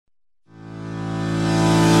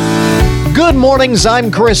Good mornings, I'm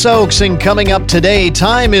Chris Oakes, and coming up today,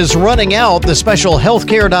 time is running out. The special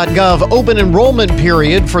healthcare.gov open enrollment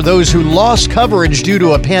period for those who lost coverage due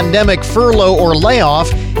to a pandemic, furlough, or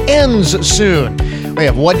layoff ends soon. We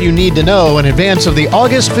have what you need to know in advance of the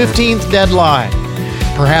August 15th deadline.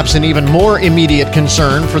 Perhaps an even more immediate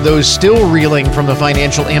concern for those still reeling from the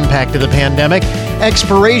financial impact of the pandemic,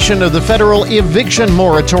 expiration of the federal eviction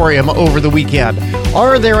moratorium over the weekend.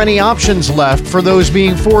 Are there any options left for those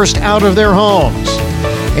being forced out of their homes?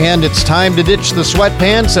 And it's time to ditch the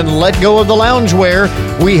sweatpants and let go of the loungewear.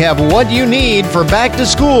 We have what you need for back to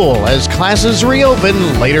school as classes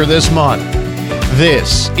reopen later this month.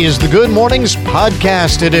 This is the Good Mornings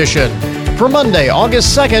Podcast Edition for Monday,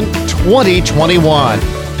 August 2nd, 2021.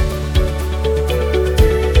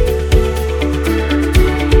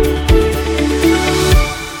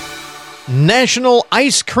 National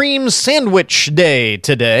Ice Cream Sandwich Day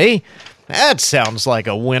today. That sounds like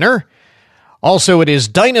a winner. Also, it is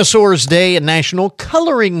Dinosaurs Day and National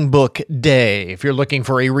Coloring Book Day, if you're looking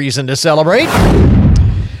for a reason to celebrate.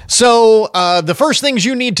 So, the first things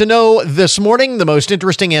you need to know this morning, the most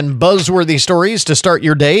interesting and buzzworthy stories to start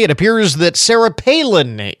your day. It appears that Sarah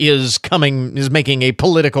Palin is making a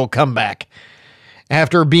political comeback.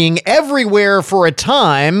 After being everywhere for a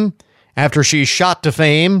time, after she shot to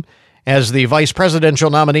fame as the vice presidential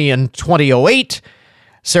nominee in 2008,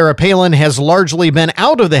 Sarah Palin has largely been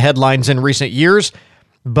out of the headlines in recent years,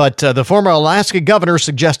 but the former Alaska governor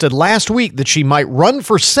suggested last week that she might run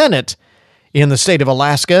for Senate in the state of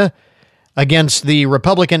Alaska against the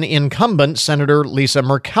Republican incumbent, Senator Lisa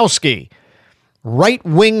Murkowski. Right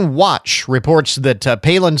Wing Watch reports that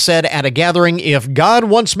Palin said at a gathering, "If God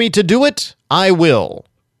wants me to do it, I will."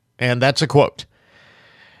 And that's a quote.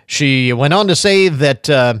 She went on to say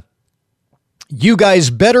that, "You guys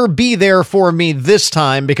better be there for me this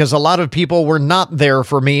time because a lot of people were not there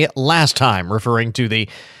for me last time," referring to the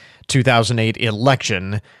 2008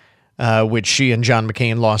 election, which she and John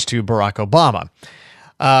McCain lost to Barack Obama.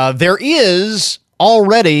 There is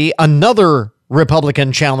already another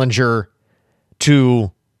Republican challenger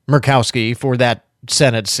to Murkowski for that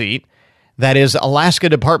Senate seat. That is Alaska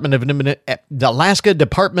Department of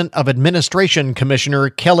Administration Commissioner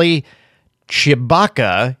Kelly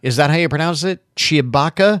Tshibaka. Is that how you pronounce it?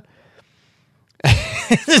 Tshibaka?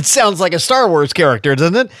 It sounds like a Star Wars character,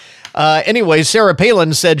 doesn't it? Anyway, Sarah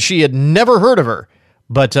Palin said she had never heard of her,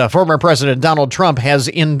 but former President Donald Trump has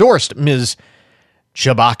endorsed Ms.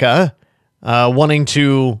 Tshibaka, wanting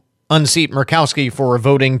to unseat Murkowski for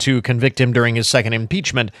voting to convict him during his second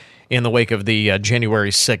impeachment in the wake of the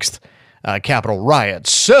January 6th Capitol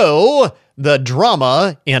riots. So the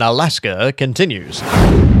drama in Alaska continues.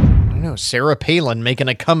 Sarah Palin making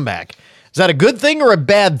a comeback. Is that a good thing or a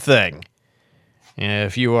bad thing?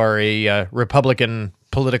 If you are a Republican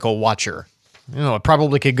political watcher, it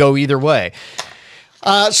probably could go either way.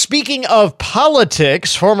 Speaking of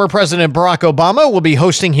politics, former President Barack Obama will be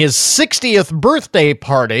hosting his 60th birthday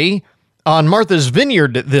party on Martha's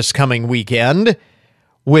Vineyard this coming weekend,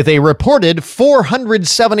 with a reported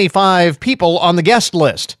 475 people on the guest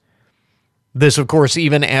list. This, of course,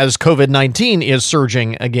 even as COVID-19 is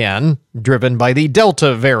surging again, driven by the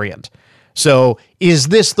Delta variant. So, is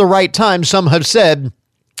this the right time? Some have said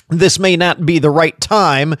this may not be the right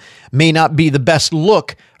time, may not be the best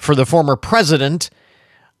look for the former president,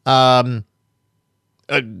 the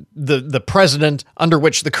president under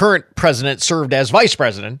which the current president served as vice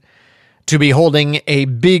president, to be holding a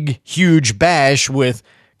big, huge bash with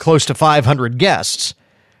close to 500 guests.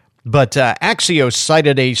 But Axios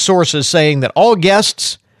cited a source as saying that all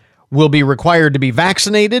guests will be required to be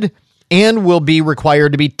vaccinated and will be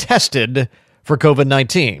required to be tested for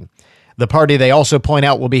COVID-19. The party, they also point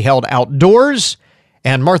out, will be held outdoors,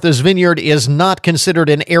 and Martha's Vineyard is not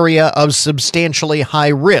considered an area of substantially high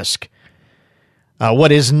risk.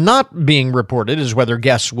 What is not being reported is whether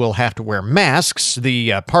guests will have to wear masks.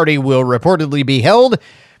 The party will reportedly be held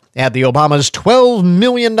at the Obama's $12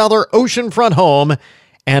 million oceanfront home,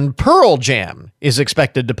 and Pearl Jam is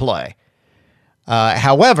expected to play.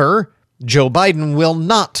 However, Joe Biden will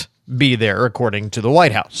not be there, according to the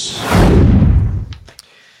White House.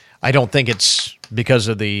 I don't think it's because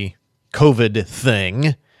of the COVID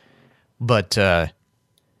thing, but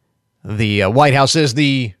the White House says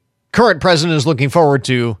the current president is looking forward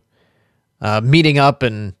to meeting up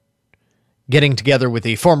and getting together with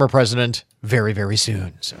the former president very, very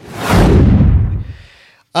soon. So.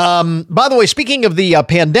 By the way, speaking of the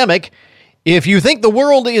pandemic, if you think the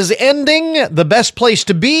world is ending, the best place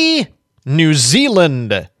to be, New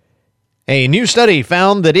Zealand. A new study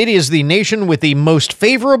found that it is the nation with the most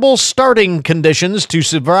favorable starting conditions to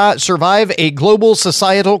survive a global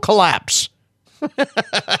societal collapse.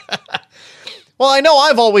 Well, I know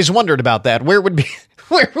I've always wondered about that. Where would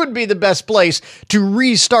be the best place to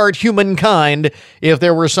restart humankind if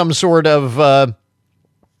there were some sort of,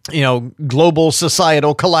 global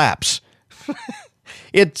societal collapse?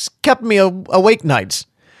 It's kept me awake nights.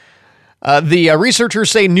 The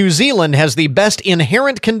researchers say New Zealand has the best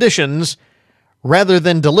inherent conditions rather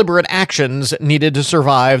than deliberate actions needed to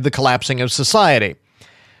survive the collapsing of society.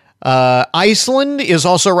 Iceland is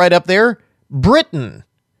also right up there. Britain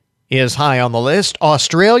is high on the list.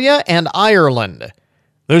 Australia and Ireland.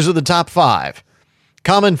 Those are the top 5.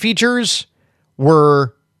 Common features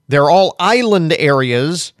were they're all island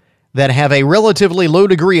areas that have a relatively low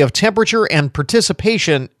degree of temperature and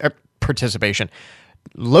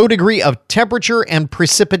low degree of temperature and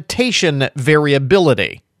precipitation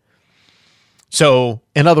variability. So,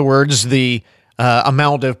 in other words, the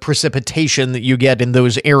amount of precipitation that you get in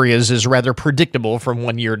those areas is rather predictable from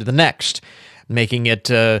one year to the next, making it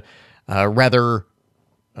rather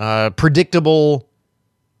predictable,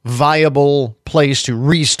 viable place to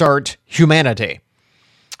restart humanity.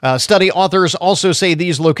 Study authors also say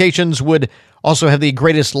these locations would also have the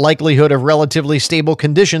greatest likelihood of relatively stable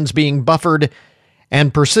conditions being buffered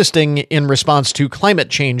and persisting in response to climate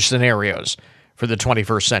change scenarios for the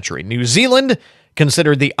 21st century. New Zealand,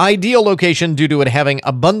 considered the ideal location due to it having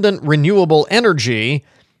abundant renewable energy,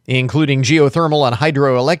 including geothermal and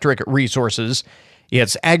hydroelectric resources,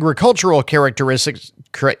 its agricultural characteristics,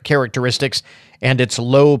 and its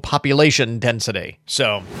low population density.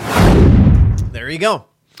 So, there you go.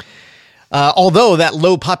 Although that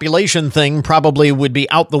low population thing probably would be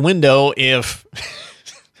out the window if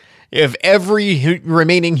every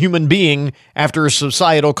remaining human being after a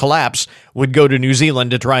societal collapse would go to New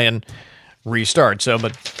Zealand to try and restart. So,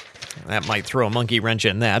 but that might throw a monkey wrench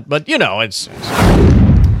in that. But, it's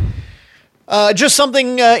just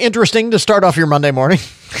something interesting to start off your Monday morning.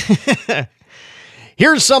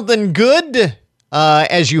 Here's something good.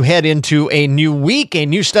 As you head into a new week, a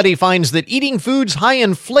new study finds that eating foods high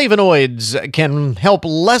in flavonoids can help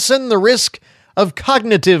lessen the risk of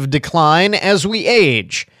cognitive decline as we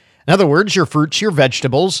age. In other words, your fruits, your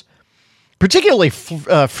vegetables, particularly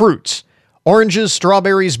fruits, oranges,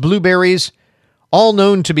 strawberries, blueberries, all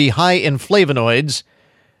known to be high in flavonoids.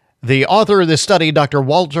 The author of this study, Dr.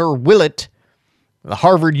 Walter Willett, the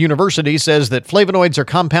Harvard University, says that flavonoids are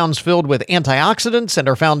compounds filled with antioxidants and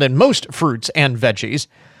are found in most fruits and veggies.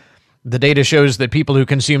 The data shows that people who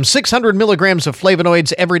consume 600 milligrams of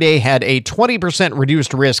flavonoids every day had a 20%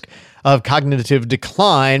 reduced risk of cognitive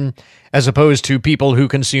decline, as opposed to people who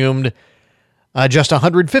consumed just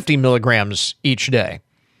 150 milligrams each day.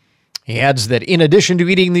 He adds that in addition to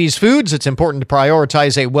eating these foods, it's important to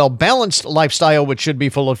prioritize a well-balanced lifestyle, which should be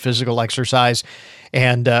full of physical exercise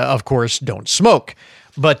and, of course, don't smoke.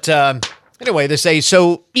 But anyway, they say,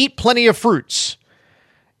 so eat plenty of fruits.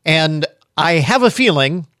 And I have a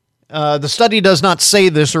feeling, the study does not say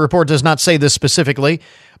this, the report does not say this specifically,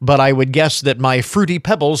 but I would guess that my Fruity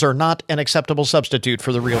Pebbles are not an acceptable substitute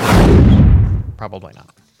for the real fruit. Probably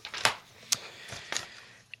not.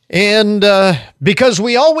 And because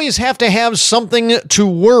we always have to have something to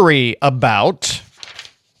worry about,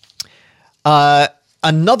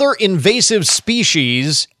 another invasive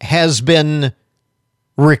species has been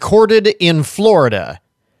recorded in Florida.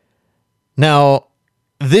 Now,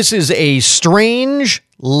 this is a strange,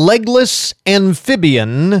 legless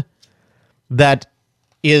amphibian that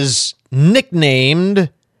is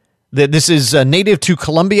nicknamed, that this is native to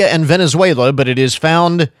Colombia and Venezuela, but it is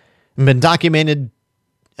found and been documented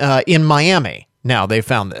in Miami. Now, they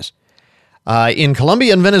found this. In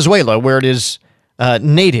Colombia and Venezuela, where it is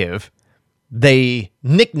native, they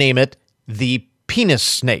nickname it the penis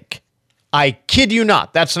snake. I kid you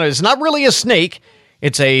not. It's not really a snake.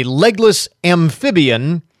 It's a legless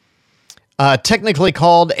amphibian, technically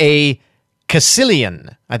called a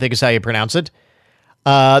caecilian, I think is how you pronounce it.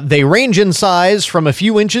 They range in size from a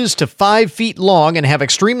few inches to 5 feet long and have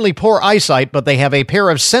extremely poor eyesight, but they have a pair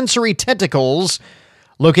of sensory tentacles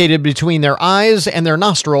located between their eyes and their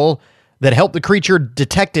nostril that help the creature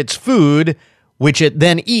detect its food, which it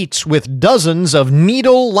then eats with dozens of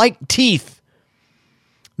needle-like teeth.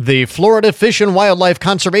 The Florida Fish and Wildlife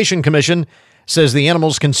Conservation Commission says the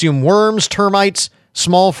animals consume worms, termites,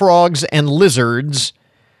 small frogs, and lizards.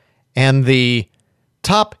 And the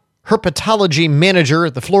top herpetology manager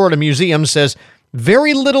at the Florida Museum says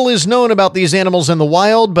very little is known about these animals in the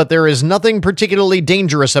wild, but there is nothing particularly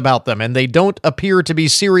dangerous about them, and they don't appear to be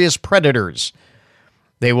serious predators.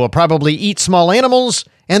 They will probably eat small animals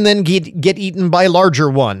and then get eaten by larger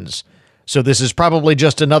ones. So this is probably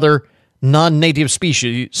just another non-native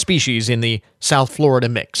species in the South Florida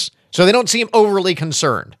mix. So they don't seem overly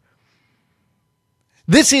concerned.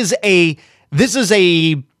 This is a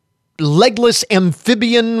legless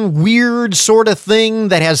amphibian weird sort of thing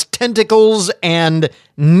that has tentacles and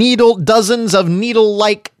dozens of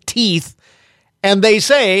needle-like teeth. And they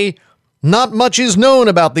say not much is known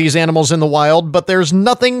about these animals in the wild, but there's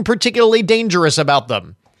nothing particularly dangerous about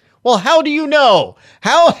them. Well, how do you know?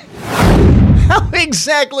 How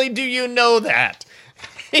exactly do you know that?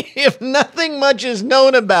 If nothing much is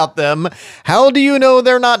known about them, how do you know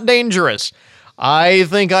they're not dangerous? I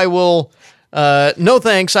think I will... no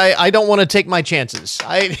thanks. I don't want to take my chances.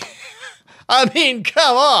 I mean,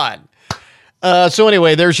 come on. So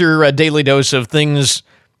anyway, there's your daily dose of things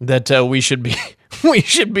that we should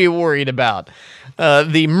be worried about.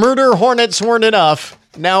 The murder hornets weren't enough.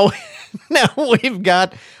 Now we've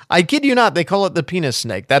got, I kid you not, they call it the penis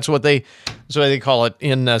snake. That's what they call it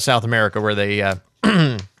in South America, where they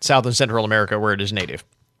South and Central America, where it is native.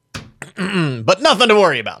 But nothing to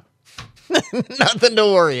worry about. Nothing to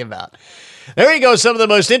worry about. There you go, some of the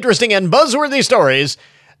most interesting and buzzworthy stories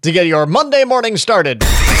to get your Monday morning started.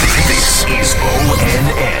 This is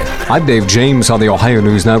ONN. I'm Dave James on the Ohio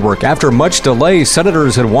News Network. After much delay,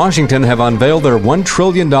 senators in Washington have unveiled their $1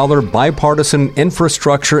 trillion bipartisan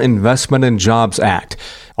Infrastructure Investment and Jobs Act.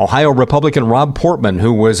 Ohio Republican Rob Portman,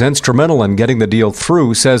 who was instrumental in getting the deal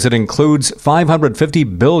through, says it includes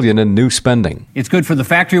 $550 billion in new spending. It's good for the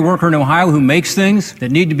factory worker in Ohio who makes things that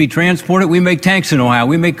need to be transported. We make tanks in Ohio.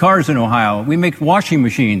 We make cars in Ohio. We make washing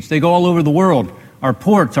machines. They go all over the world. Our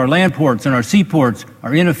ports, our land ports, and our seaports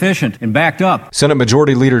are inefficient and backed up. Senate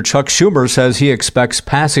Majority Leader Chuck Schumer says he expects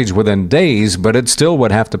passage within days, but it still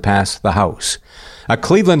would have to pass the House. A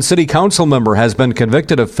Cleveland City Council member has been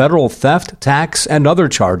convicted of federal theft, tax, and other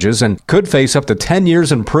charges and could face up to 10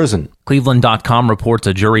 years in prison. Cleveland.com reports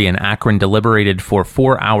a jury in Akron deliberated for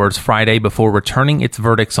 4 hours Friday before returning its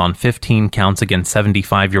verdicts on 15 counts against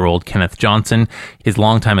 75-year-old Kenneth Johnson. His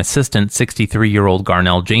longtime assistant, 63-year-old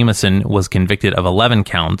Garnell Jameson, was convicted of 11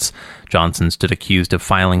 counts. Johnson stood accused of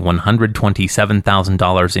filing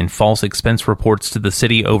 $127,000 in false expense reports to the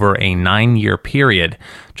city over a 9-year period.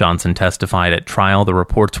 Johnson testified at trial the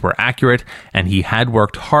reports were accurate, and he had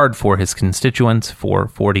worked hard for his constituents for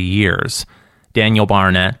 40 years. Daniel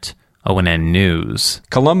Barnett, ONN News.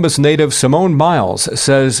 Columbus native Simone Biles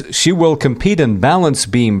says she will compete in balance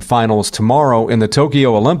beam finals tomorrow in the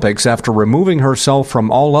Tokyo Olympics after removing herself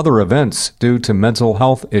from all other events due to mental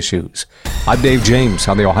health issues. I'm Dave James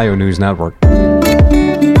on the Ohio News Network.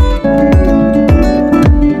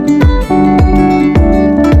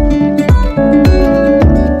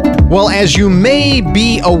 Well, as you may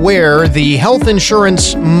be aware, the health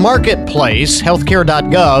insurance marketplace,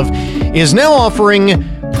 healthcare.gov, is now offering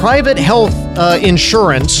private health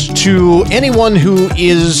insurance to anyone who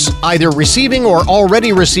is either receiving or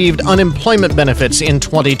already received unemployment benefits in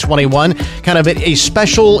 2021, kind of a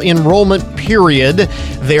special enrollment period.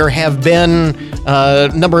 There have been a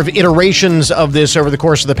number of iterations of this over the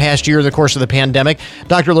course of the past year, the course of the pandemic.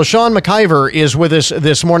 Dr. LaShawn McIver is with us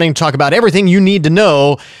this morning to talk about everything you need to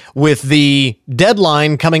know with the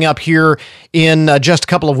deadline coming up here in just a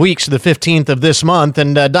couple of weeks, the 15th of this month.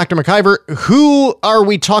 And Dr. McIver, who are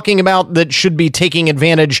we talking about that should be taking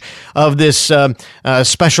advantage of this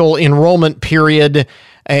special enrollment period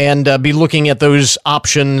and be looking at those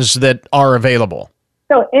options that are available?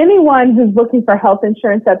 So anyone who's looking for health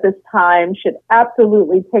insurance at this time should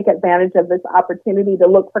absolutely take advantage of this opportunity to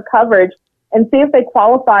look for coverage and see if they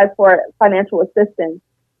qualify for financial assistance.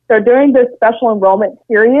 So during this special enrollment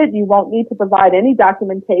period, you won't need to provide any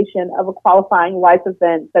documentation of a qualifying life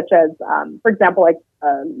event, such as, for example, like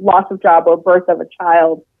loss of job or birth of a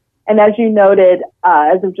child. And as you noted,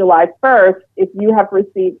 as of July 1st, if you have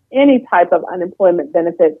received any type of unemployment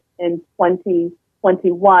benefits in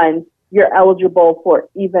 2021, you're eligible for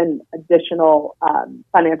even additional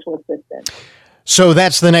financial assistance. So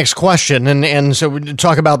that's the next question. And so we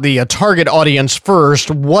talk about the target audience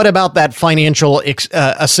first. What about that financial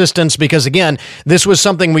assistance? Because again, this was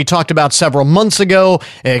something we talked about several months ago,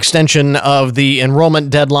 extension of the enrollment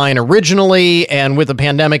deadline originally, and with the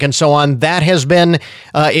pandemic and so on, that has been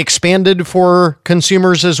expanded for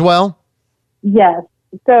consumers as well? Yes.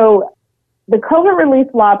 So the COVID relief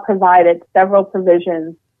law provided several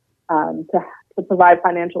provisions to provide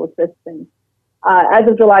financial assistance. As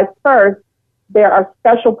of July 1st, there are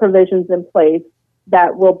special provisions in place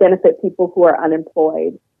that will benefit people who are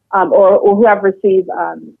unemployed or who have received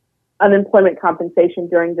unemployment compensation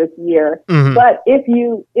during this year. Mm-hmm. But if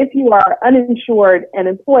you are uninsured and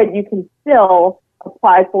employed, you can still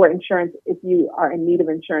apply for insurance if you are in need of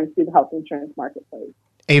insurance through the health insurance marketplace.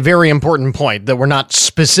 A very important point, that we're not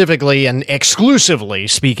specifically and exclusively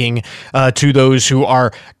speaking to those who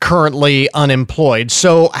are currently unemployed.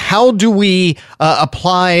 So how do we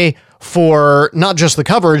apply for not just the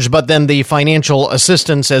coverage, but then the financial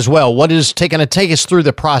assistance as well? What is going to take us through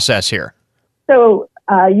the process here? So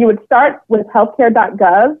you would start with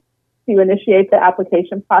healthcare.gov to initiate the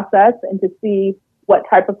application process and to see what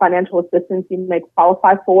type of financial assistance you may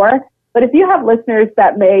qualify for. But if you have listeners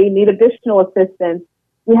that may need additional assistance,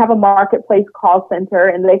 we have a marketplace call center,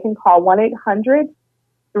 and they can call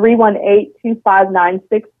 1-800-318-2596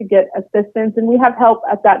 to get assistance. And we have help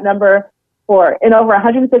at that number in over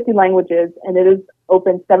 150 languages, and it is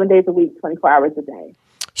open 7 days a week, 24 hours a day.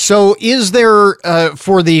 So is there,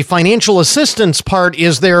 for the financial assistance part,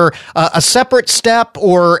 is there a separate step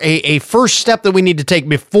or a first step that we need to take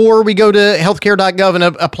before we go to healthcare.gov and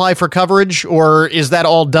apply for coverage, or is that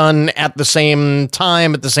all done at the same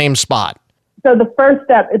time, at the same spot? So the first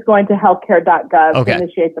step is going to healthcare.gov to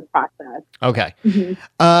initiate the process. Okay.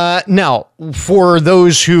 Mm-hmm. Now, for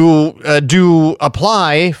those who do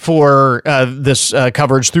apply for this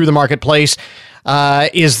coverage through the marketplace,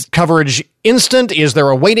 is coverage instant? Is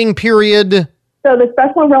there a waiting period? So the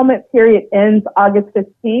special enrollment period ends August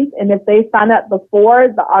 15th, and if they sign up before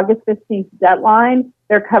the August 15th deadline,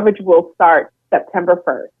 their coverage will start September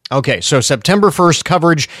 1st. Okay, so September 1st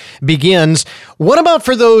coverage begins. What about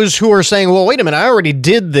for those who are saying, well, wait a minute, I already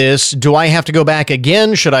did this. Do I have to go back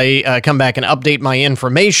again? Should I come back and update my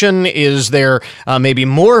information? Is there maybe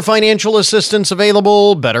more financial assistance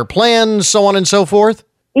available, better plans, so on and so forth?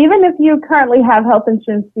 Even if you currently have health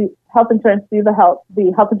insurance through the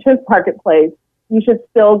health insurance marketplace, you should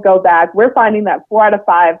still go back. We're finding that 4 out of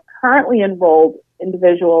 5 currently enrolled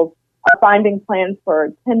individuals are finding plans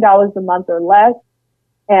for $10 a month or less.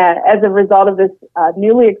 And as a result of this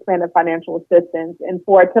newly expanded financial assistance, and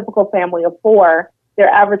for a typical family of 4, their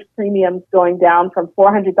average premiums going down from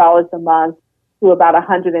 $400 a month to about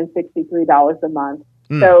 $163 a month.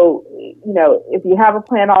 So, if you have a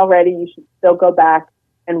plan already, you should still go back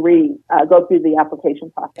and go through the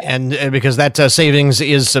application process. And because that savings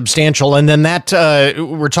is substantial. And then that,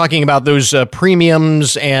 we're talking about those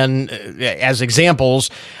premiums and as examples,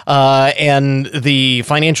 and the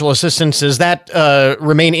financial assistance, does that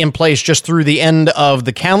remain in place just through the end of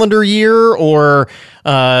the calendar year, or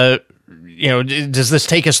does this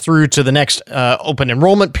take us through to the next open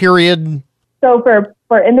enrollment period? So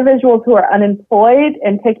for individuals who are unemployed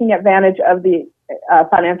and taking advantage of the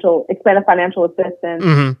expanded financial assistance,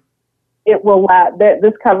 mm-hmm. It will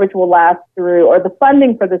this coverage will last through, or the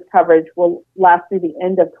funding for this coverage will last through the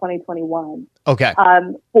end of 2021. Okay.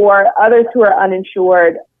 For others who are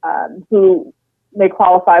uninsured, who may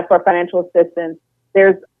qualify for financial assistance,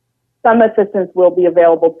 there's some assistance will be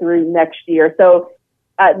available through next year. So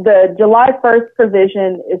the July 1st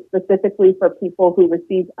provision is specifically for people who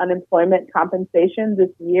receive unemployment compensation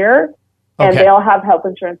this year, and they'll have health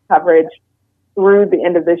insurance coverage through the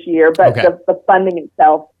end of this year, but the funding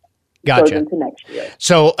itself goes into next year.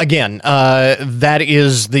 So again, that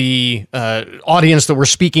is the audience that we're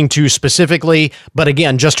speaking to specifically. But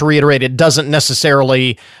again, just to reiterate, it doesn't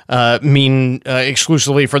necessarily mean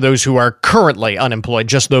exclusively for those who are currently unemployed,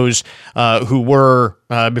 just those who were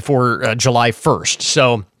before July 1st.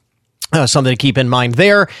 So something to keep in mind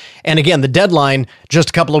there. And again, the deadline, just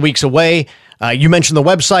a couple of weeks away. You mentioned the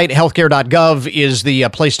website, healthcare.gov is the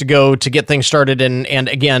place to go to get things started. And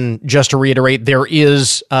again, just to reiterate, there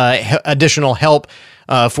is additional help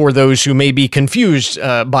for those who may be confused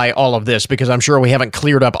by all of this, because I'm sure we haven't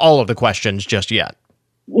cleared up all of the questions just yet.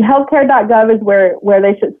 Healthcare.gov is where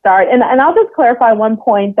they should start. And I'll just clarify one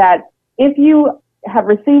point, that if you have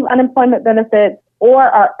received unemployment benefits or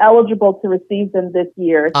are eligible to receive them this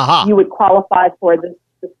year, you would qualify for the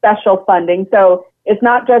special funding. So it's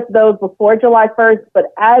not just those before July 1st, but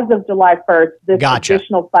as of July 1st, this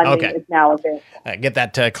additional funding is now available. Get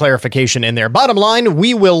that clarification in there. Bottom line,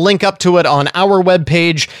 we will link up to it on our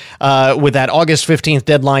webpage with that August 15th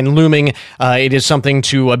deadline looming. It is something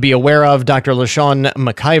to be aware of. Dr. LaShawn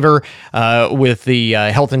McIver with the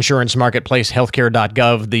Health Insurance Marketplace,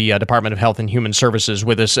 healthcare.gov, the Department of Health and Human Services,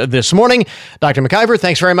 with us this morning. Dr. McIver,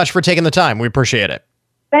 thanks very much for taking the time. We appreciate it.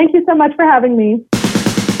 Thank you so much for having me.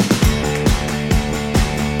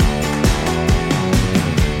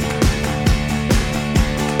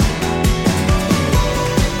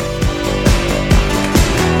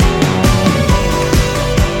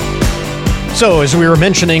 So, as we were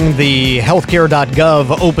mentioning, the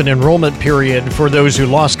healthcare.gov open enrollment period for those who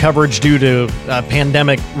lost coverage due to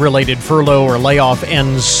pandemic-related furlough or layoff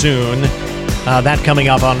ends soon. That coming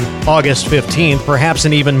up on August 15th. Perhaps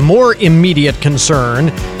an even more immediate concern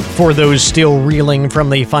for those still reeling from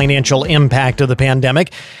the financial impact of the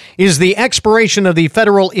pandemic is the expiration of the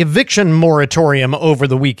federal eviction moratorium over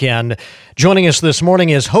the weekend. Joining us this morning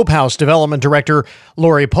is Hope House Development Director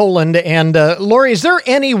Lori Poland. And Lori, is there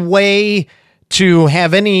any way to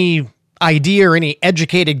have any idea or any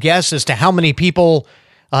educated guess as to how many people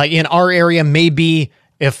in our area may be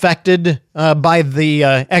affected by the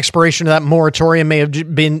expiration of that moratorium, may have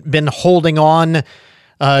been holding on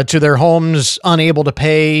to their homes, unable to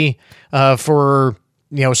pay for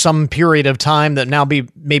some period of time, that now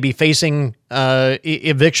may be facing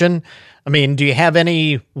eviction? I mean, do you have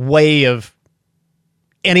any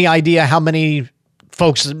idea how many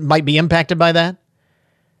folks might be impacted by that?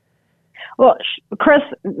 Well, Chris,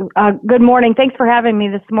 good morning. Thanks for having me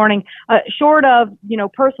this morning. Short of,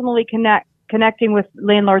 personally connecting with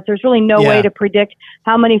landlords, there's really no way to predict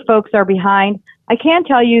how many folks are behind. I can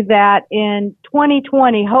tell you that in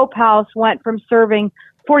 2020, Hope House went from serving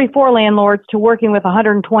 44 landlords to working with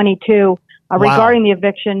 122 regarding the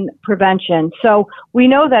eviction prevention. So we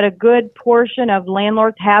know that a good portion of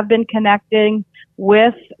landlords have been connecting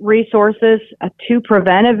with resources to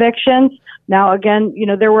prevent evictions. Now, again,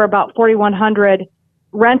 there were about 4,100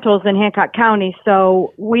 rentals in Hancock County,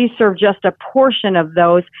 so we serve just a portion of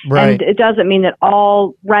those. Right. And it doesn't mean that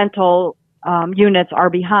all rental units are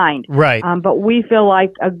behind. Right. But we feel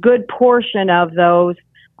like a good portion of those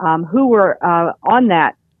who were on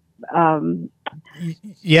that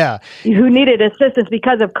who needed assistance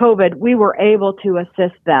because of COVID, we were able to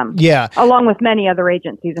assist them. Yeah. Along with many other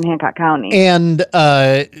agencies in Hancock County. And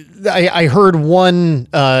I heard one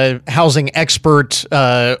housing expert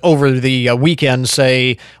over the weekend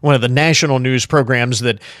say, one of the national news programs,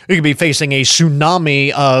 that we could be facing a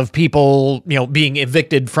tsunami of people, being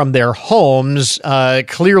evicted from their homes.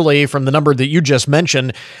 Clearly, from the number that you just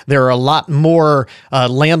mentioned, there are a lot more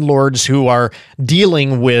landlords who are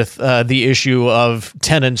dealing with the issue of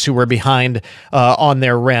tenants who were behind on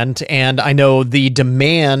their rent. And I know the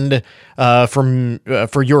demand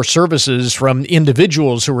for your services from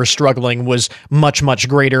individuals who were struggling was much, much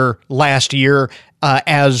greater last year,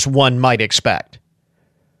 as one might expect.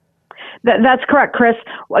 That's correct, Chris.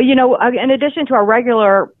 Well, in addition to our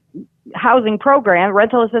regular housing program,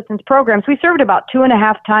 rental assistance programs, we served about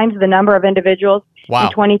 2.5 times the number of individuals in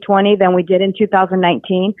 2020 than we did in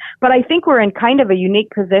 2019. But I think we're in kind of a unique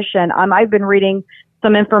position. I've been reading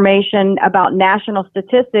some information about national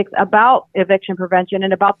statistics about eviction prevention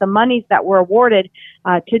and about the monies that were awarded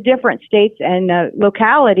to different states and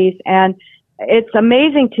localities. And it's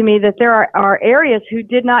amazing to me that there are areas who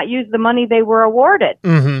did not use the money they were awarded.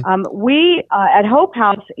 Mm-hmm. We at Hope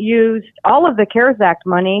House used all of the CARES Act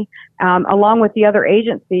money, along with the other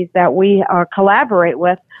agencies that we collaborate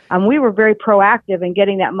with. We were very proactive in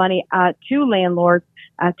getting that money to landlords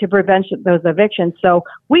to prevent those evictions. So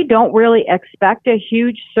we don't really expect a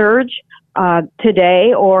huge surge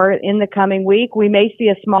today or in the coming week. We may see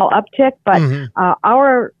a small uptick, but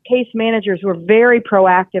our case managers were very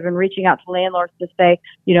proactive in reaching out to landlords to say,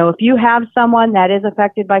 if you have someone that is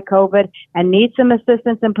affected by COVID and needs some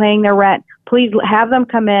assistance in paying their rent, please have them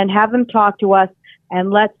come in, have them talk to us,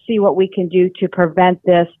 and let's see what we can do to prevent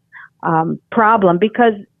this problem.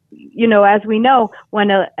 Because, as we know,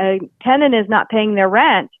 when a tenant is not paying their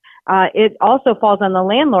rent, it also falls on the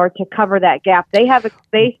landlord to cover that gap. They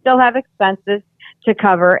still have expenses to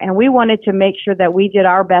cover, and we wanted to make sure that we did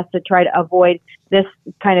our best to try to avoid this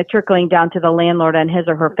kind of trickling down to the landlord and his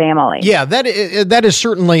or her family. Yeah, that is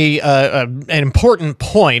certainly an important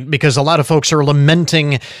point, because a lot of folks are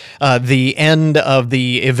lamenting the end of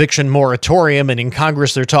the eviction moratorium, and in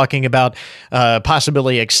Congress they're talking about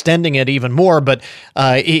possibly extending it even more. But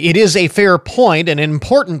it is a fair point, an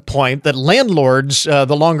important point, that landlords,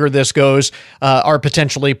 the longer this goes, are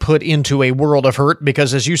potentially put into a world of hurt,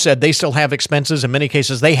 because, as you said, they still have expenses. In many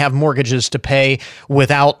cases, they have mortgages to pay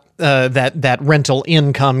without that rental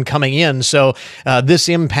income coming in. So this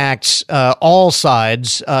impacts all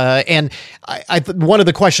sides. And one of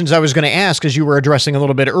the questions I was going to ask, as you were addressing a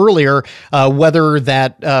little bit earlier, whether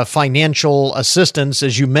that financial assistance,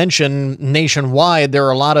 as you mentioned, nationwide, there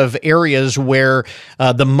are a lot of areas where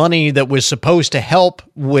the money that was supposed to help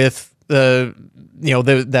with the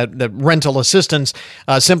rental assistance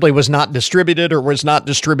simply was not distributed, or was not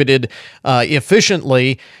distributed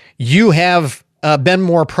efficiently. You have been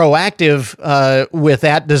more proactive with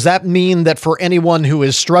that. Does that mean that for anyone who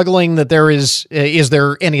is struggling, that is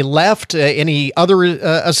there any left, any other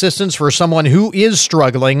assistance for someone who is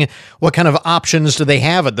struggling? What kind of options do they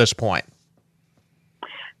have at this point?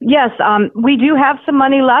 Yes, we do have some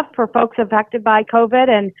money left for folks affected by COVID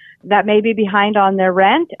and that may be behind on their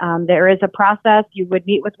rent. There is a process. You would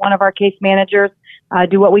meet with one of our case managers,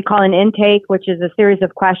 do what we call an intake, which is a series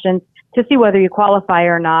of questions to see whether you qualify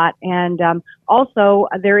or not. And also,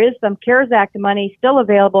 there is some CARES Act money still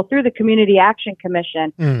available through the Community Action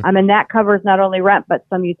Commission. And that covers not only rent, but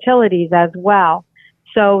some utilities as well.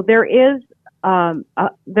 So there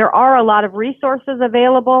are a lot of resources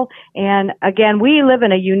available. And again, we live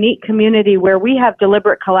in a unique community where we have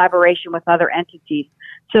deliberate collaboration with other entities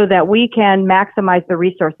so that we can maximize the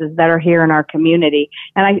resources that are here in our community.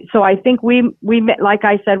 And I think we, like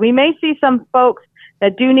I said, we may see some folks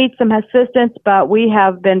that do need some assistance, but we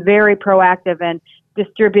have been very proactive in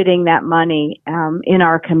distributing that money in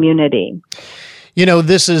our community. You know,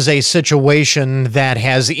 this is a situation that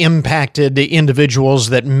has impacted individuals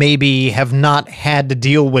that maybe have not had to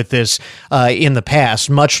deal with this in the past,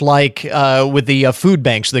 much like with the food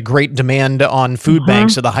banks, the great demand on food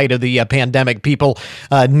banks at the height of the pandemic, people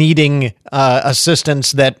needing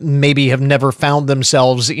assistance that maybe have never found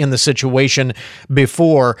themselves in the situation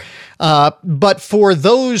before. But for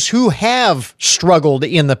those who have struggled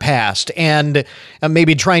in the past and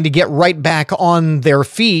maybe trying to get right back on their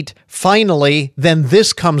feet, finally, then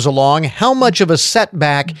this comes along. How much of a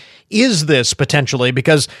setback is this potentially?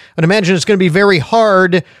 Because I'd imagine it's going to be very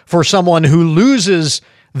hard for someone who loses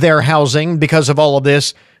their housing because of all of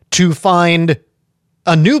this to find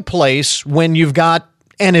a new place when you've got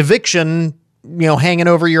an eviction, hanging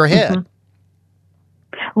over your head.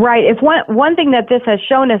 Right. If one thing that this has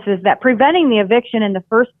shown us is that preventing the eviction in the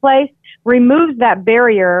first place removes that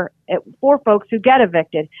barrier for folks who get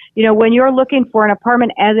evicted. When you're looking for an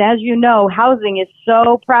apartment, as you know, housing is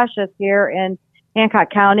so precious here in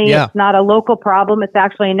Hancock County. Yeah. It's not a local problem. It's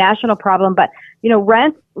actually a national problem. But,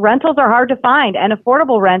 rentals are hard to find, and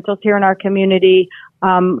affordable rentals here in our community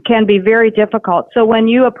can be very difficult. So when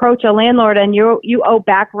you approach a landlord and you owe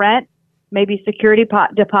back rent, maybe security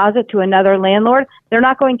deposit to another landlord, they're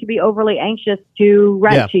not going to be overly anxious to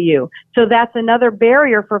rent to you. So that's another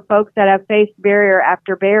barrier for folks that have faced barrier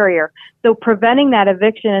after barrier. So preventing that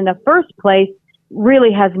eviction in the first place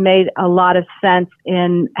really has made a lot of sense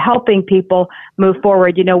in helping people move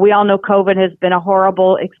forward. We all know COVID has been a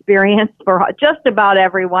horrible experience for just about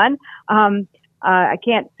everyone. I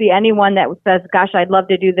can't see anyone that says, gosh, I'd love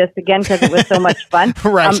to do this again because it was so much fun.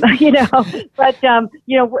 Right.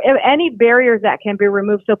 Any barriers that can be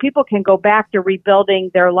removed so people can go back to rebuilding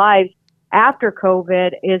their lives after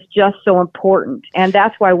COVID is just so important. And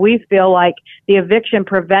that's why we feel like the eviction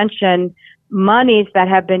prevention monies that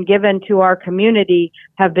have been given to our community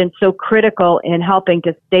have been so critical in helping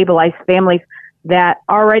to stabilize families that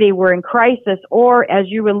already were in crisis or, as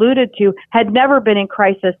you alluded to, had never been in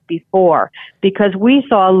crisis before, because we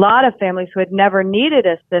saw a lot of families who had never needed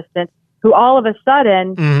assistance who all of a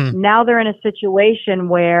sudden now they're in a situation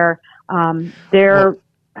where their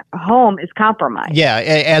home is compromised. Yeah,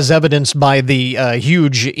 as evidenced by the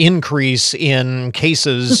huge increase in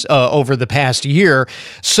cases over the past year.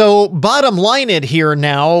 So bottom line it here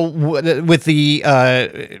now, with the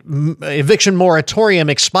eviction moratorium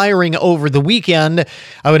expiring over the weekend,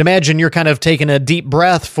 I would imagine you're kind of taking a deep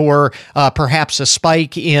breath for perhaps a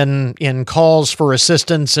spike in calls for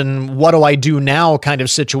assistance and what do I do now kind of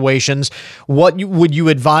situations. What would you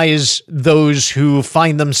advise those who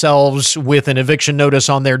find themselves with an eviction notice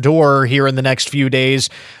on their door here in the next few days?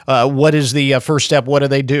 What is the first step? What do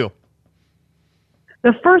they do?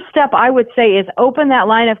 The first step, I would say, is open that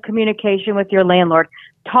line of communication with your landlord.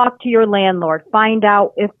 Talk to your landlord. Find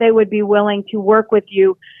out if they would be willing to work with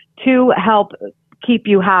you to help keep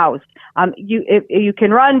you housed. You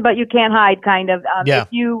can run, but you can't hide, kind of. If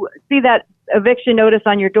you see that eviction notice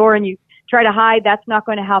on your door and you try to hide, that's not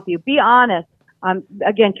going to help you. Be honest.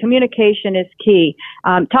 Again, communication is key.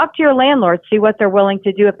 Talk to your landlord, see what they're willing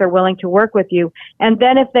to do, if they're willing to work with you. And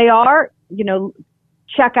then if they are,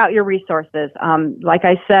 check out your resources. Like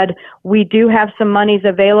I said, we do have some monies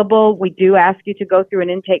available. We do ask you to go through an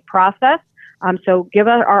intake process. So give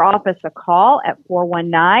our office a call at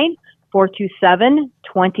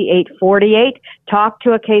 419-427-2848. Talk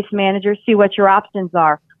to a case manager, see what your options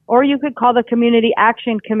are. Or you could call the Community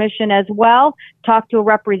Action Commission as well, talk to a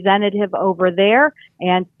representative over there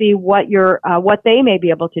and see what they may be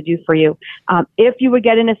able to do for you. If you would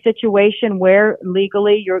get in a situation where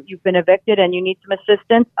legally you've been evicted and you need some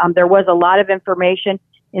assistance, there was a lot of information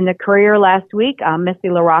in the Courier last week. Missy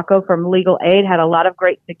LaRocco from Legal Aid had a lot of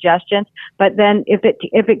great suggestions. But then if it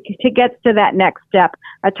gets to that next step,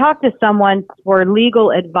 talk to someone for legal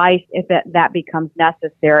advice if that becomes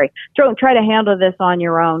necessary. Don't try to handle this on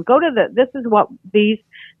your own. This is what these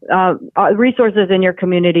resources in your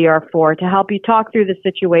community are for, to help you talk through the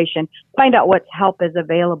situation, find out what help is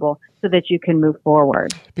available so that you can move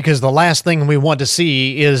forward. Because the last thing we want to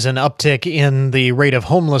see is an uptick in the rate of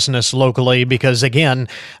homelessness locally, because, again,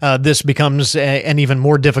 this becomes an even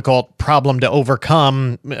more difficult problem to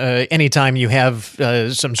overcome anytime you have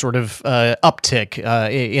some sort of uptick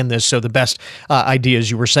in this. So the best idea, as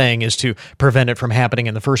you were saying, is to prevent it from happening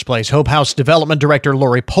in the first place. Hope House Development Director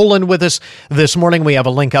Lori Poland with us this morning. We have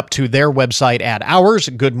a link up to their website at ours,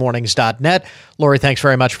 goodmornings.net. Lori, thanks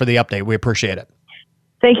very much for the update. We appreciate it.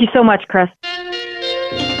 Thank you so much, Chris.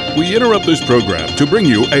 We interrupt this program to bring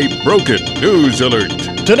you a broken news alert.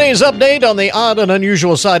 Today's update on the odd and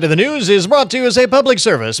unusual side of the news is brought to you as a public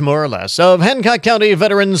service, more or less, of Hancock County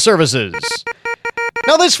Veterans Services.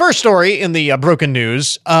 Now, this first story in the broken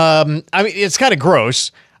news, it's kind of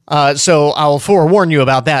gross, so I'll forewarn you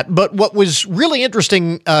about that. But what was really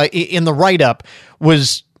interesting in the write-up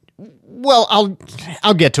was, well,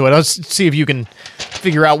 I'll get to it. I'll see if you can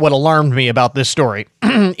figure out what alarmed me about this story.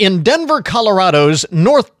 In Denver, Colorado's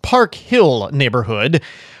North Park Hill neighborhood,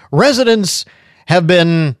 residents have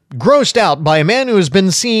been grossed out by a man who has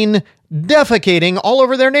been seen defecating all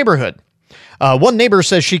over their neighborhood. One neighbor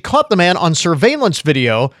says she caught the man on surveillance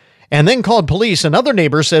video and then called police. Another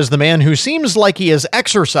neighbor says the man, who seems like he is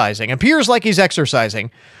exercising, appears like he's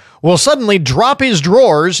exercising, will suddenly drop his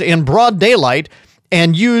drawers in broad daylight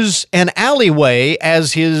and use an alleyway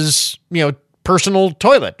as his, personal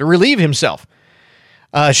toilet to relieve himself.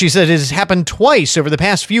 She said it has happened twice over the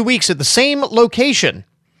past few weeks at the same location.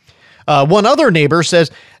 One other neighbor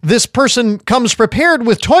says this person comes prepared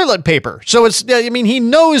with toilet paper. So he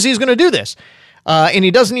knows he's going to do this. And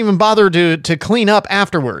he doesn't even bother to clean up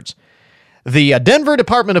afterwards. The Denver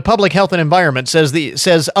Department of Public Health and Environment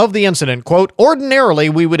says of the incident, quote, "Ordinarily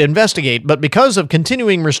we would investigate, but because of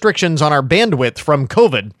continuing restrictions on our bandwidth from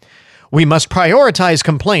COVID, we must prioritize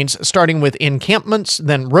complaints starting with encampments,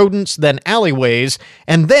 then rodents, then alleyways,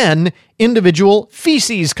 and then individual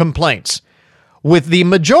feces complaints. With the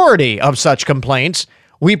majority of such complaints,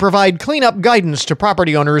 we provide cleanup guidance to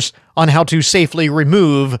property owners on how to safely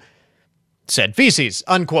remove said feces,"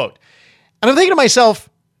 unquote. And I'm thinking to myself,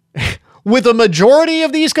 with a majority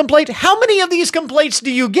of these complaints, how many of these complaints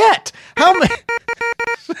do you get?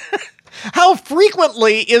 How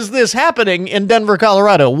frequently is this happening in Denver,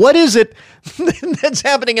 Colorado? What is it that's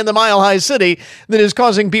happening in the Mile High City that is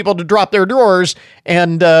causing people to drop their drawers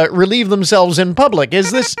and relieve themselves in public?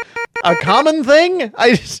 Is this a common thing?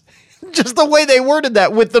 Just the way they worded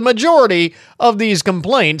that, with the majority of these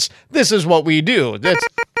complaints, this is what we do.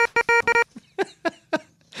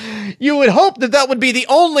 You would hope that would be the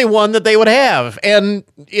only one that they would have. And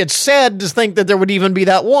it's sad to think that there would even be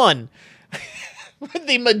that one with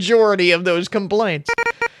the majority of those complaints.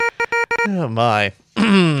 Oh, my.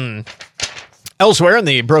 Elsewhere in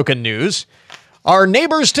the broken news, our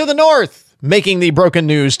neighbors to the north making the broken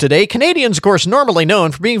news today. Canadians, of course, normally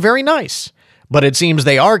known for being very nice, but it seems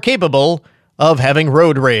they are capable of having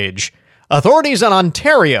road rage. Authorities in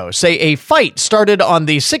Ontario say a fight started on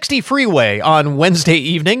the 60 freeway on Wednesday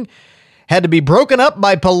evening, had to be broken up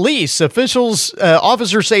by police.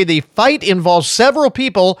 Officers say the fight involved several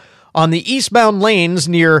people on the eastbound lanes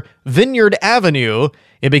near Vineyard Avenue.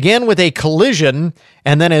 It began with a collision,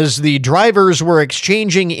 and then as the drivers were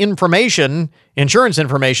exchanging insurance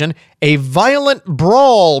information, a violent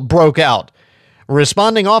brawl broke out.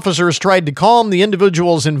 Responding officers tried to calm the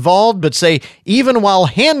individuals involved, but say even while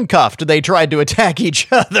handcuffed, they tried to attack each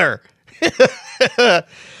other.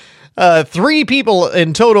 3 people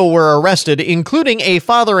in total were arrested, including a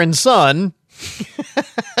father and son.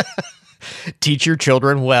 Teach your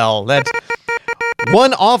children well.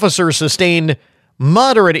 One officer sustained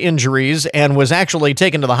moderate injuries and was actually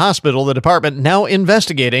taken to the hospital. The department now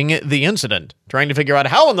investigating the incident, trying to figure out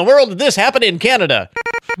how in the world did this happen in Canada.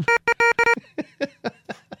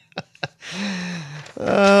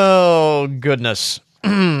 Oh, goodness.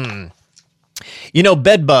 Bed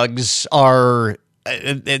bugs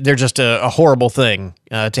they're just a horrible thing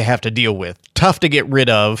to have to deal with. Tough to get rid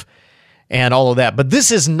of and all of that. But this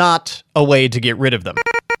is not a way to get rid of them.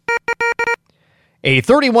 A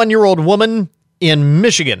 31-year-old woman in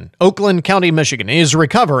Michigan, Oakland County, Michigan, is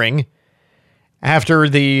recovering after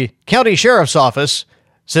the county sheriff's office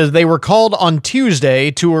says they were called on Tuesday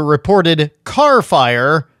to a reported car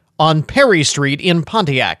fire on Perry Street in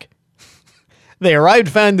Pontiac. They arrived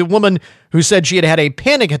to find the woman who said she had had a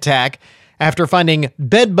panic attack after finding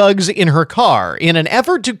bed bugs in her car. In an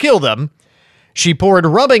effort to kill them, she poured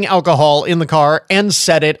rubbing alcohol in the car and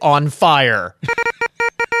set it on fire,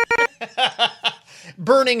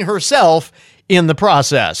 burning herself in the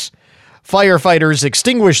process. Firefighters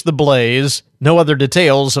extinguished the blaze. No other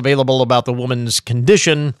details available about the woman's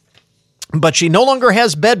condition, but she no longer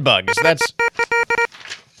has bed bugs.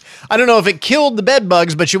 I don't know if it killed the bed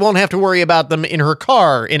bugs, but she won't have to worry about them in her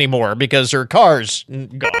car anymore because her car's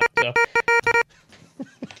gone. So.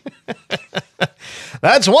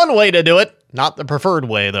 That's one way to do it. Not the preferred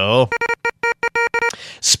way, though.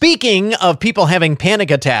 Speaking of people having panic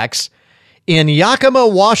attacks, in Yakima,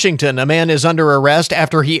 Washington, a man is under arrest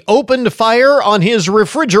after he opened fire on his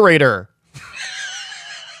refrigerator.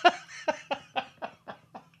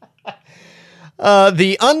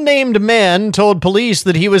 The unnamed man told police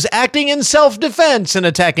that he was acting in self-defense and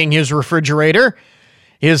attacking his refrigerator.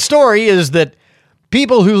 His story is that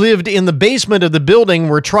people who lived in the basement of the building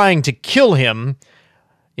were trying to kill him.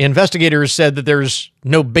 Investigators said that there's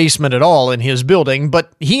no basement at all in his building,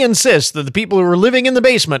 but he insists that the people who were living in the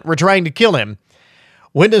basement were trying to kill him.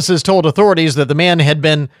 Witnesses told authorities that the man had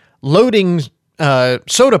been loading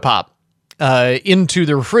soda pop into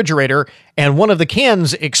the refrigerator, and one of the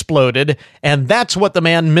cans exploded, and that's what the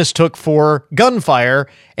man mistook for gunfire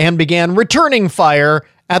and began returning fire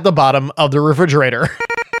at the bottom of the refrigerator.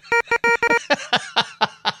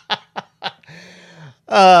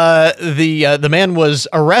 The man was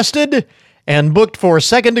arrested and booked for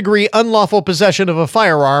second-degree unlawful possession of a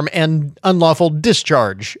firearm and unlawful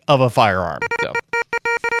discharge of a firearm. So.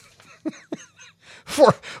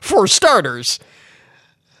 for starters.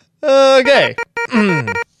 Okay.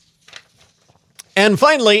 And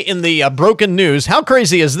finally, in the broken news, how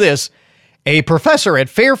crazy is this? A professor at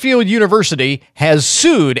Fairfield University has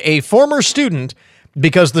sued a former student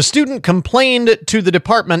because the student complained to the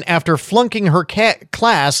department after flunking her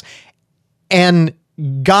class and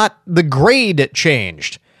got the grade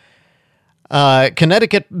changed. The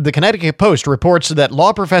Connecticut Post reports that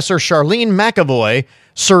law professor Charlene McAvoy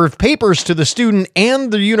served papers to the student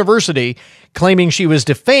and the university claiming she was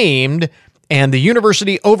defamed, and the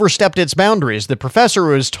university overstepped its boundaries. The professor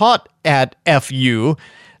was taught at FU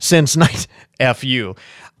since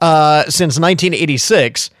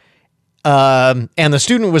 1986, and the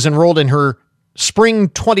student was enrolled in her spring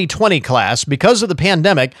 2020 class. Because of the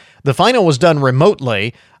pandemic, the final was done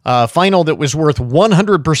remotely, a final that was worth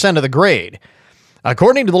 100% of the grade.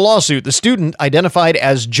 According to the lawsuit, the student, identified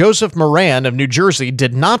as Joseph Moran of New Jersey,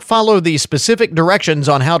 did not follow the specific directions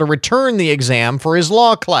on how to return the exam for his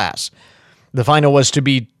law class. The final was to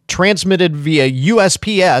be transmitted via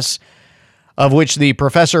USPS, of which the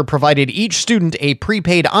professor provided each student a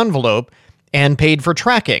prepaid envelope and paid for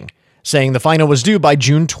tracking, saying the final was due by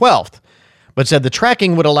June 12th, but said the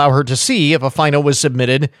tracking would allow her to see if a final was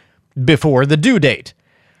submitted before the due date.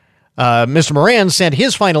 Mr. Moran sent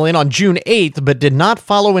his final in on June 8th, but did not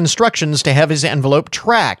follow instructions to have his envelope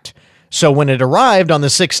tracked. So when it arrived on the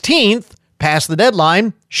 16th, past the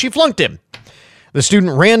deadline, she flunked him. The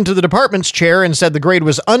student ran to the department's chair and said the grade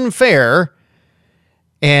was unfair.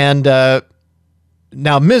 And now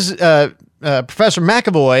Professor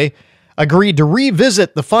McAvoy agreed to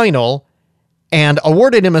revisit the final and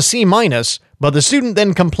awarded him a C-, but the student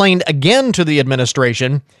then complained again to the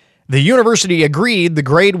administration. The university agreed the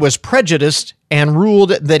grade was prejudiced and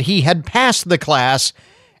ruled that he had passed the class,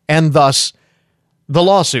 and thus the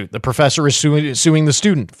lawsuit. The professor is suing the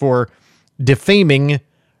student for defaming,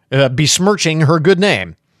 besmirching her good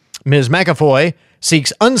name. Ms. McAvoy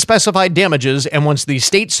seeks unspecified damages and wants the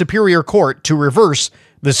state superior court to reverse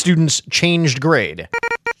the student's changed grade.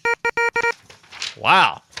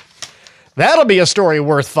 Wow. That'll be a story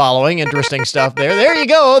worth following. Interesting stuff there. There you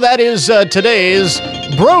go. That is today's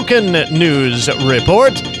Broken News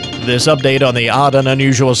Report. This update on the odd and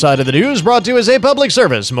unusual side of the news brought to you as a public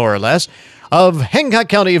service, more or less, of Hancock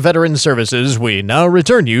County Veteran Services. We now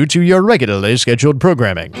return you to your regularly scheduled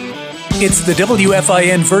programming. It's the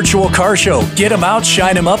WFIN Virtual Car Show. Get them out,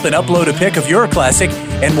 shine them up, and upload a pic of your classic,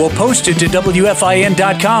 and we'll post it to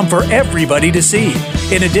WFIN.com for everybody to see.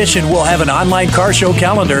 In addition, we'll have an online car show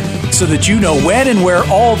calendar so that you know when and where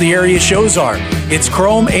all the area shows are. It's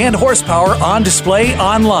chrome and horsepower on display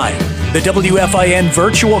online. The WFIN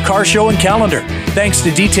Virtual Car Show and Calendar. Thanks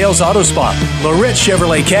to Details Auto Spa, Loritz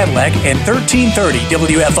Chevrolet Cadillac, and 1330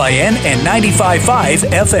 WFIN and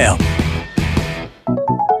 95.5 FM.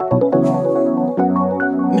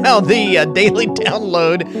 Now, the daily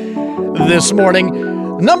download this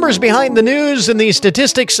morning. Numbers behind the news and the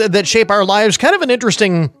statistics that shape our lives. Kind of an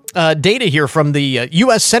interesting data here from the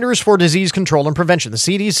U.S. Centers for Disease Control and Prevention, the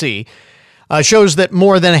CDC, shows that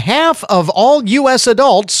more than half of all U.S.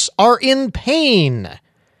 adults are in pain.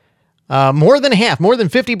 More than half, more than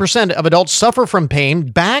 50% of adults suffer from pain,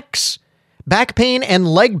 back pain and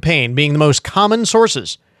leg pain being the most common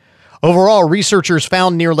sources. Overall, researchers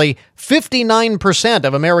found nearly 59%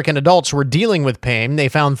 of American adults were dealing with pain. They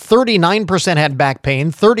found 39% had back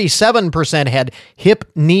pain, 37% had hip,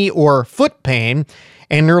 knee, or foot pain,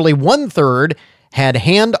 and nearly one-third had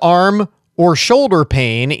hand, arm, or shoulder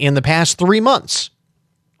pain in the past 3 months.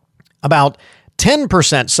 About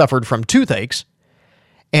 10% suffered from toothaches,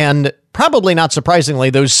 and probably not surprisingly,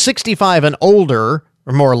 those 65 and older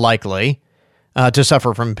are more likely to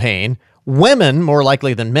suffer from pain. Women more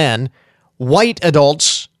likely than men. White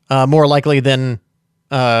adults more likely than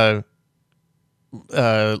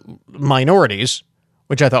minorities,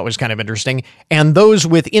 which I thought was kind of interesting. And those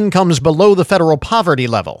with incomes below the federal poverty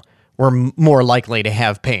level were more likely to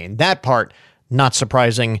have pain. That part, not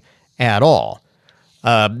surprising at all,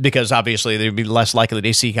 because obviously they'd be less likely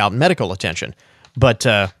to seek out medical attention. But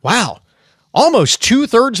wow, almost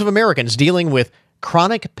 2/3 of Americans dealing with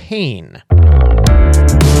chronic pain.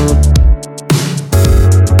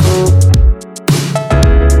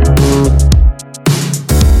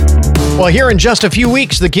 Well, here in just a few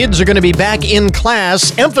weeks, the kids are going to be back in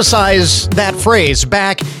class. Emphasize that phrase,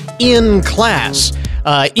 back in class.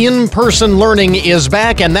 In-person learning is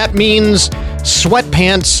back, and that means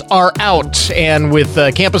sweatpants are out. And with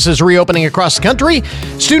campuses reopening across the country,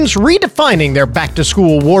 students redefining their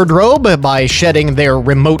back-to-school wardrobe by shedding their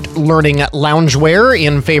remote learning loungewear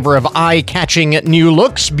in favor of eye-catching new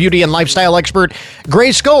looks. Beauty and lifestyle expert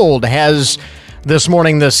Grace Gold has this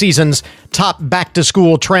morning the season's top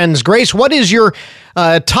back-to-school trends. Grace, what is your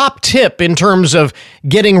top tip in terms of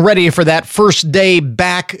getting ready for that first day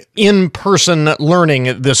back in-person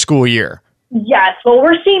learning this school year? Yes. Well,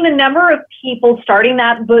 we're seeing the number of people starting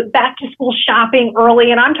that back-to-school shopping early,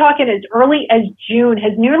 and I'm talking as early as June,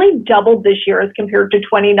 has nearly doubled this year as compared to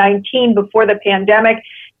 2019 before the pandemic.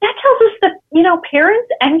 That tells us that, parents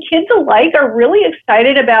and kids alike are really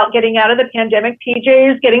excited about getting out of the pandemic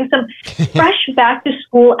PJs, getting some fresh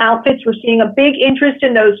back-to-school outfits. We're seeing a big interest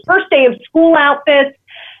in those first day of school outfits.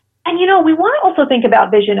 And, we want to also think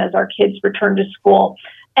about vision as our kids return to school.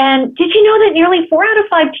 And did you know that nearly 4 out of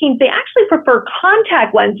 5 teens, they actually prefer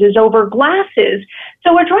contact lenses over glasses?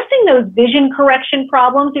 So addressing those vision correction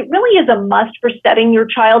problems, it really is a must for setting your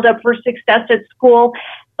child up for success at school.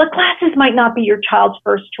 But glasses might not be your child's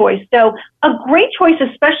first choice. So a great choice,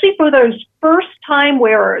 especially for those first-time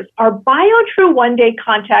wearers, are BioTrue One-Day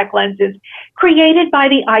contact lenses created by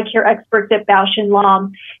the eye care experts at Bausch &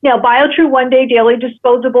 Lomb. Now, BioTrue One-Day daily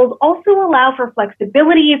disposables also allow for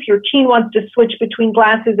flexibility if your teen wants to switch between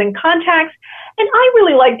glasses and contacts. And I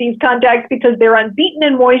really like these contacts because they're unbeaten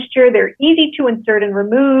in moisture, they're easy to insert and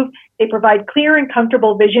remove, they provide clear and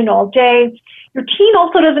comfortable vision all day. Your teen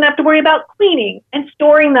also doesn't have to worry about cleaning and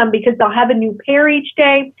storing them because they'll have a new pair each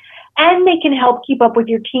day. And they can help keep up with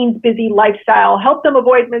your teen's busy lifestyle, help them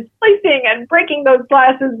avoid misplacing and breaking those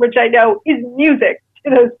glasses, which I know is music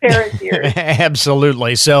to those parents' ears.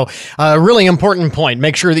 Absolutely. So really important point.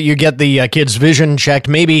 Make sure that you get the kids' vision checked.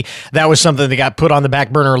 Maybe that was something that got put on the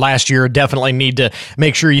back burner last year. Definitely need to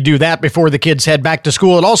make sure you do that before the kids head back to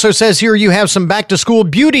school. It also says here you have some back-to-school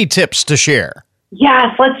beauty tips to share. Yes,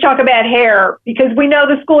 let's talk about hair, because we know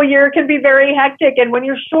the school year can be very hectic, and when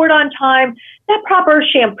you're short on time, that proper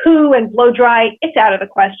shampoo and blow dry, it's out of the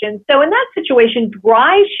question. So in that situation,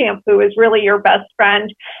 dry shampoo is really your best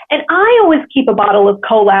friend. And I always keep a bottle of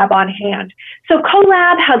Colab on hand. So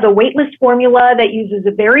Colab has a weightless formula that uses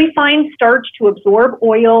a very fine starch to absorb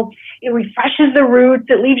oil. It refreshes the roots.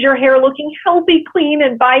 It leaves your hair looking healthy, clean,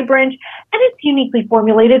 and vibrant. And it's uniquely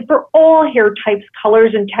formulated for all hair types,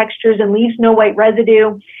 colors, and textures, and leaves no white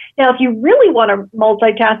residue. Now, if you really want to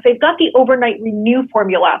multitask, they've got the Overnight Renew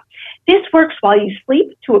formula. This works while you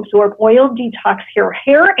sleep to absorb oil, detox your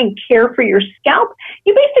hair, and care for your scalp.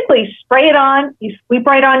 You basically spray it on, you sleep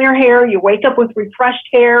right on your hair, you wake up with refreshed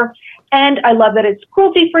hair. And I love that it's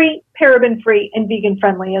cruelty-free, paraben-free, and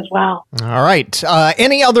vegan-friendly as well. All right.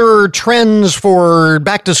 Any other trends for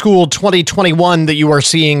Back to School 2021 that you are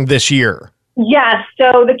seeing this year? Yes.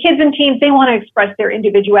 So the kids and teens, they want to express their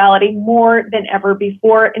individuality more than ever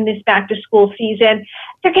before in this back-to-school season.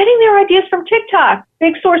 They're getting their ideas from TikTok,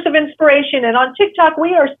 big source of inspiration. And on TikTok,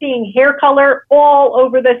 we are seeing hair color all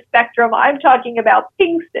over the spectrum. I'm talking about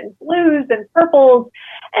pinks and blues and purples.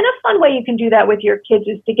 And a fun way you can do that with your kids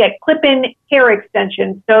is to get clip-in hair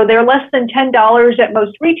extensions. So they're less than $10 at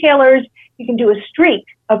most retailers. You can do a streak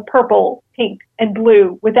of purple, pink, and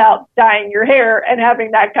blue without dyeing your hair and having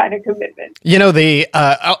that kind of commitment. You know, the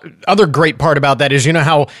other great part about that is, you know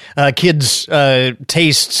how kids'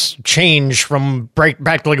 tastes change from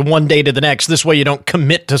practically one day to the next. This way you don't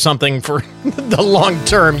commit to something for the long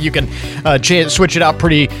term. You can switch it out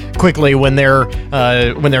pretty quickly when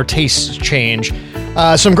their tastes change.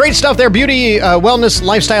 Some great stuff there. Beauty, wellness,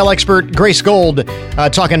 lifestyle expert Grace Gold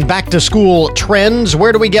talking back-to-school trends.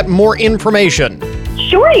 Where do we get more information?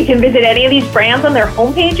 Sure, you can visit any of these brands on their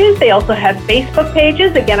homepages. They also have Facebook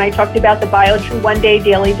pages. Again, I talked about the BioTrue One Day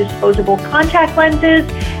Daily Disposable Contact Lenses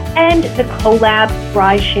and the Colab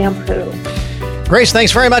Dry Shampoo. Grace,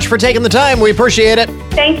 thanks very much for taking the time. We appreciate it.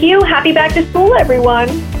 Thank you. Happy back to school, everyone.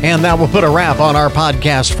 And that will put a wrap on our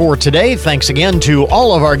podcast for today. Thanks again to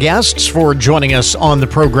all of our guests for joining us on the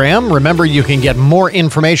program. Remember, you can get more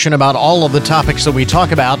information about all of the topics that we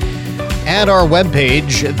talk about at our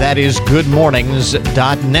webpage, that is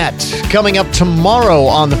goodmornings.net. Coming up tomorrow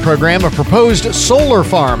on the program, a proposed solar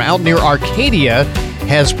farm out near Arcadia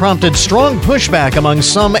has prompted strong pushback among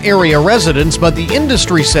some area residents, but the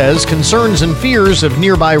industry says concerns and fears of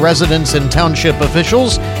nearby residents and township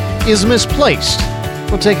officials is misplaced.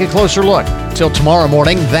 We'll take a closer look. Till tomorrow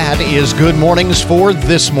morning, that is Good Mornings for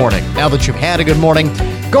this morning. Now that you've had a good morning,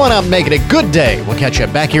 go on out and make it a good day. We'll catch you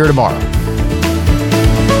back here tomorrow.